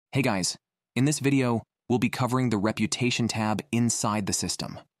Hey guys, in this video, we'll be covering the Reputation tab inside the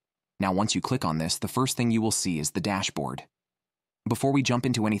system. Now once you click on this, the first thing you will see is the dashboard. Before we jump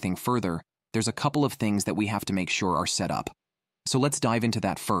into anything further, there's a couple of things that we have to make sure are set up. So let's dive into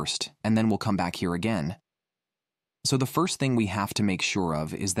that first, and then we'll come back here again. So the first thing we have to make sure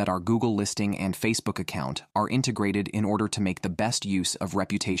of is that our Google listing and Facebook account are integrated in order to make the best use of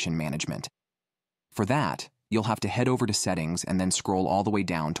reputation management. For that, you'll have to head over to Settings and then scroll all the way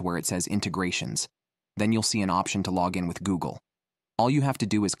down to where it says Integrations. Then you'll see an option to log in with Google. All you have to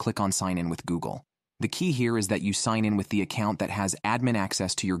do is click on Sign in with Google. The key here is that you sign in with the account that has admin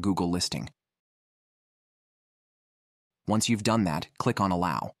access to your Google listing. Once you've done that, click on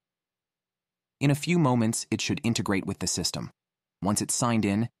Allow. In a few moments, it should integrate with the system. Once it's signed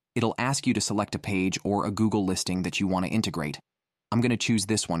in, it'll ask you to select a page or a Google listing that you want to integrate. I'm going to choose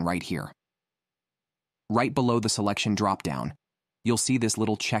this one right here. Right below the selection dropdown, you'll see this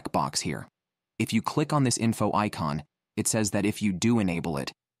little checkbox here. If you click on this info icon, it says that if you do enable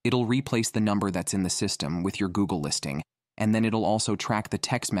it, it'll replace the number that's in the system with your Google listing, and then it'll also track the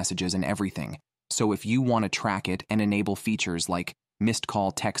text messages and everything. So if you want to track it and enable features like missed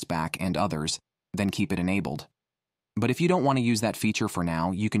call, text back, and others, then keep it enabled. But if you don't want to use that feature for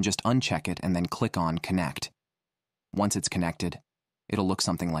now, you can just uncheck it and then click on Connect. Once it's connected, it'll look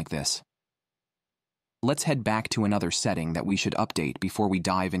something like this. Let's head back to another setting that we should update before we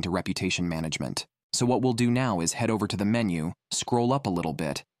dive into reputation management. So what we'll do now is head over to the menu, scroll up a little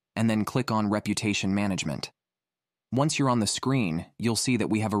bit, and then click on Reputation Management. Once you're on the screen, you'll see that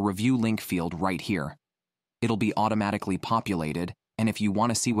we have a review link field right here. It'll be automatically populated, and if you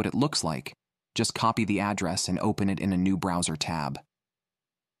want to see what it looks like, just copy the address and open it in a new browser tab.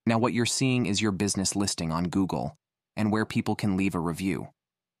 Now what you're seeing is your business listing on Google, and where people can leave a review.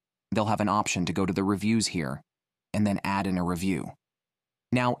 They'll have an option to go to the reviews here, and then add in a review.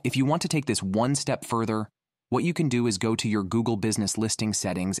 Now, if you want to take this one step further, what you can do is go to your Google Business Listing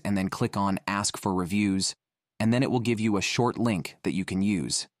settings and then click on Ask for Reviews, and then it will give you a short link that you can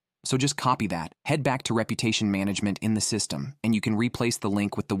use. So just copy that, head back to Reputation Management in the system, and you can replace the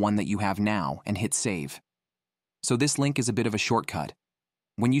link with the one that you have now and hit Save. So this link is a bit of a shortcut.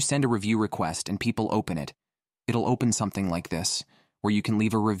 When you send a review request and people open it, it'll open something like this, where you can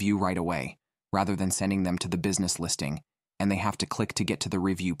leave a review right away, rather than sending them to the business listing, and they have to click to get to the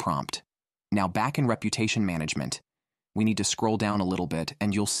review prompt. Now back in Reputation Management, we need to scroll down a little bit,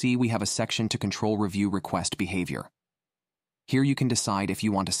 and you'll see we have a section to control review request behavior. Here you can decide if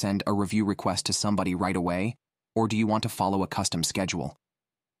you want to send a review request to somebody right away, or do you want to follow a custom schedule.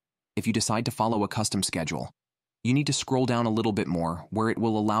 If you decide to follow a custom schedule, you need to scroll down a little bit more, where it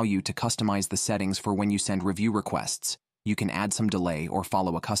will allow you to customize the settings for when you send review requests. You can add some delay or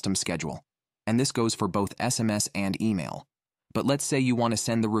follow a custom schedule. And this goes for both SMS and email. But let's say you want to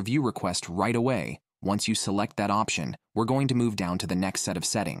send the review request right away. Once you select that option, we're going to move down to the next set of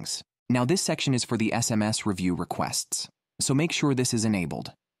settings. Now this section is for the SMS review requests, so make sure this is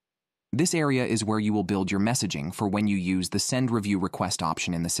enabled. This area is where you will build your messaging for when you use the Send Review Request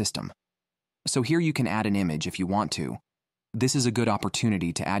option in the system. So here you can add an image if you want to. This is a good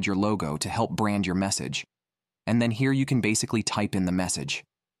opportunity to add your logo to help brand your message. And then here you can basically type in the message.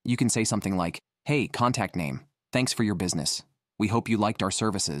 You can say something like, "Hey, contact name, thanks for your business. We hope you liked our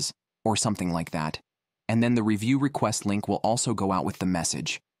services," or something like that. And then the review request link will also go out with the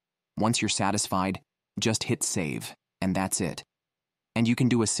message. Once you're satisfied, just hit Save, and that's it. And you can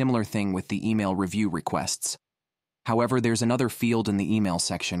do a similar thing with the email review requests. However, there's another field in the email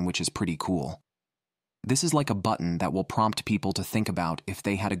section which is pretty cool. This is like a button that will prompt people to think about if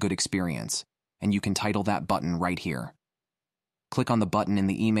they had a good experience, and you can title that button right here. Click on the button in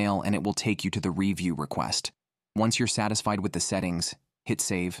the email and it will take you to the review request. Once you're satisfied with the settings, hit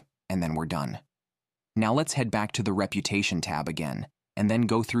Save, and then we're done. Now let's head back to the Reputation tab again, and then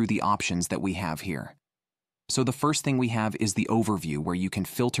go through the options that we have here. So the first thing we have is the overview, where you can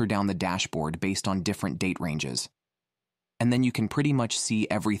filter down the dashboard based on different date ranges. And then you can pretty much see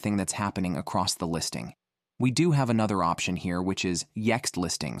everything that's happening across the listing. We do have another option here, which is Yext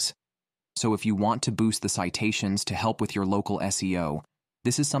listings. So if you want to boost the citations to help with your local SEO,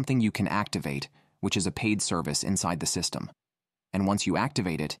 this is something you can activate, which is a paid service inside the system. And once you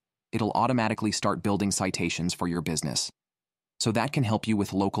activate it, it'll automatically start building citations for your business. So that can help you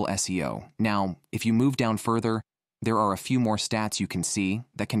with local SEO. Now, if you move down further, there are a few more stats you can see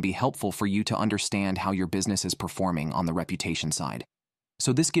that can be helpful for you to understand how your business is performing on the reputation side.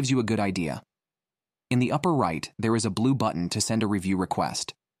 So this gives you a good idea. In the upper right, there is a blue button to send a review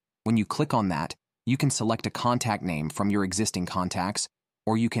request. When you click on that, you can select a contact name from your existing contacts,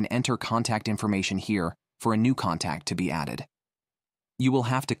 or you can enter contact information here for a new contact to be added. You will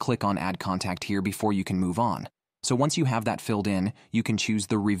have to click on Add Contact here before you can move on. So once you have that filled in, you can choose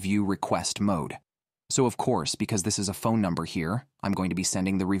the review request mode. So of course, because this is a phone number here, I'm going to be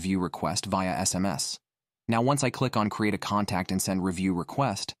sending the review request via SMS. Now once I click on Create a Contact and Send Review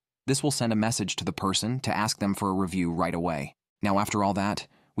Request, this will send a message to the person to ask them for a review right away. Now after all that,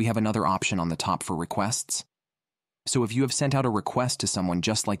 we have another option on the top for requests. So if you have sent out a request to someone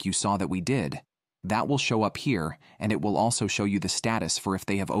just like you saw that we did, that will show up here, and it will also show you the status for if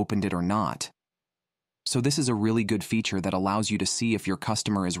they have opened it or not. So this is a really good feature that allows you to see if your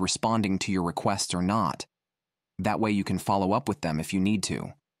customer is responding to your requests or not. That way you can follow up with them if you need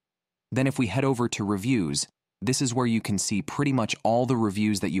to. Then if we head over to reviews, this is where you can see pretty much all the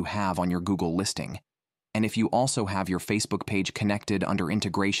reviews that you have on your Google listing. And if you also have your Facebook page connected under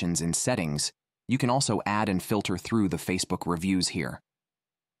integrations in settings, you can also add and filter through the Facebook reviews here.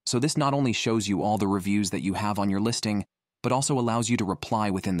 So this not only shows you all the reviews that you have on your listing, but also allows you to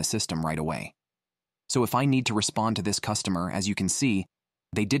reply within the system right away. So if I need to respond to this customer, as you can see,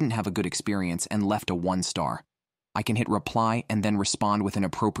 they didn't have a good experience and left a 1-star. I can hit reply and then respond with an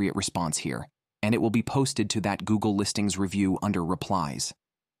appropriate response here, and it will be posted to that Google Listings review under replies.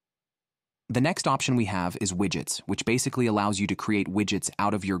 The next option we have is widgets, which basically allows you to create widgets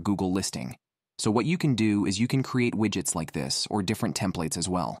out of your Google listing. So what you can do is you can create widgets like this or different templates as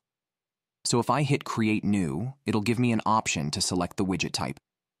well. So if I hit Create New, it'll give me an option to select the widget type.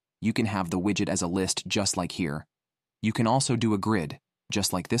 You can have the widget as a list just like here. You can also do a grid,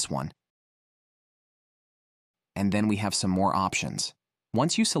 just like this one. And then we have some more options.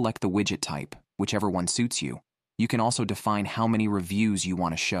 Once you select the widget type, whichever one suits you, you can also define how many reviews you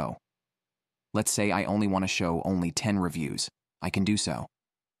want to show. Let's say I only want to show only 10 reviews. I can do so.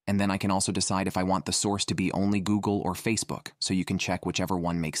 And then I can also decide if I want the source to be only Google or Facebook, so you can check whichever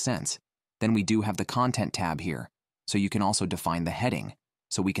one makes sense. Then we do have the Content tab here, so you can also define the heading.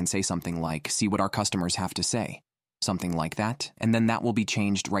 So we can say something like, see what our customers have to say. Something like that, and then that will be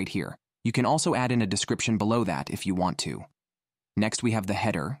changed right here. You can also add in a description below that if you want to. Next we have the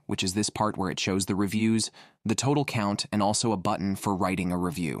header, which is this part where it shows the reviews, the total count, and also a button for writing a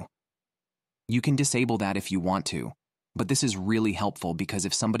review. You can disable that if you want to. But this is really helpful because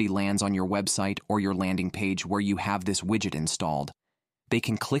if somebody lands on your website or your landing page where you have this widget installed, they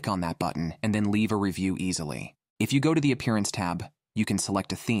can click on that button and then leave a review easily. If you go to the Appearance tab, you can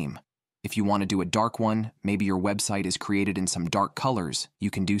select a theme. If you want to do a dark one, maybe your website is created in some dark colors, you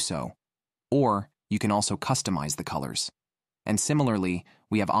can do so. Or you can also customize the colors. And similarly,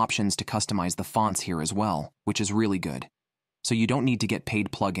 we have options to customize the fonts here as well, which is really good. So you don't need to get paid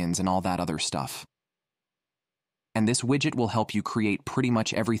plugins and all that other stuff. And this widget will help you create pretty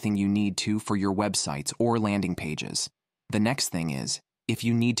much everything you need to for your websites or landing pages. The next thing is, if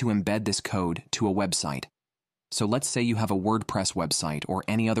you need to embed this code to a website. So let's say you have a WordPress website or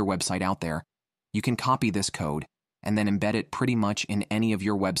any other website out there, you can copy this code and then embed it pretty much in any of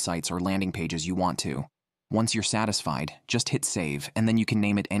your websites or landing pages you want to. Once you're satisfied, just hit save and then you can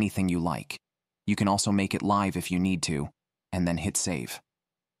name it anything you like. You can also make it live if you need to, and then hit save.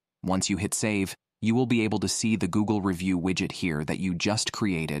 Once you hit save, you will be able to see the Google Review widget here that you just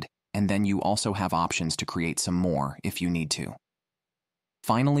created, and then you also have options to create some more if you need to.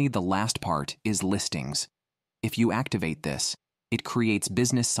 Finally, the last part is listings. If you activate this, it creates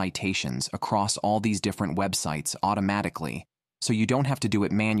business citations across all these different websites automatically, so you don't have to do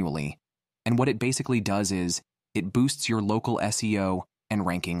it manually. And what it basically does is, it boosts your local SEO and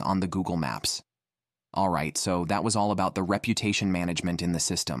ranking on the Google Maps. Alright, so that was all about the reputation management in the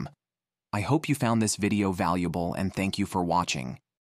system. I hope you found this video valuable and thank you for watching.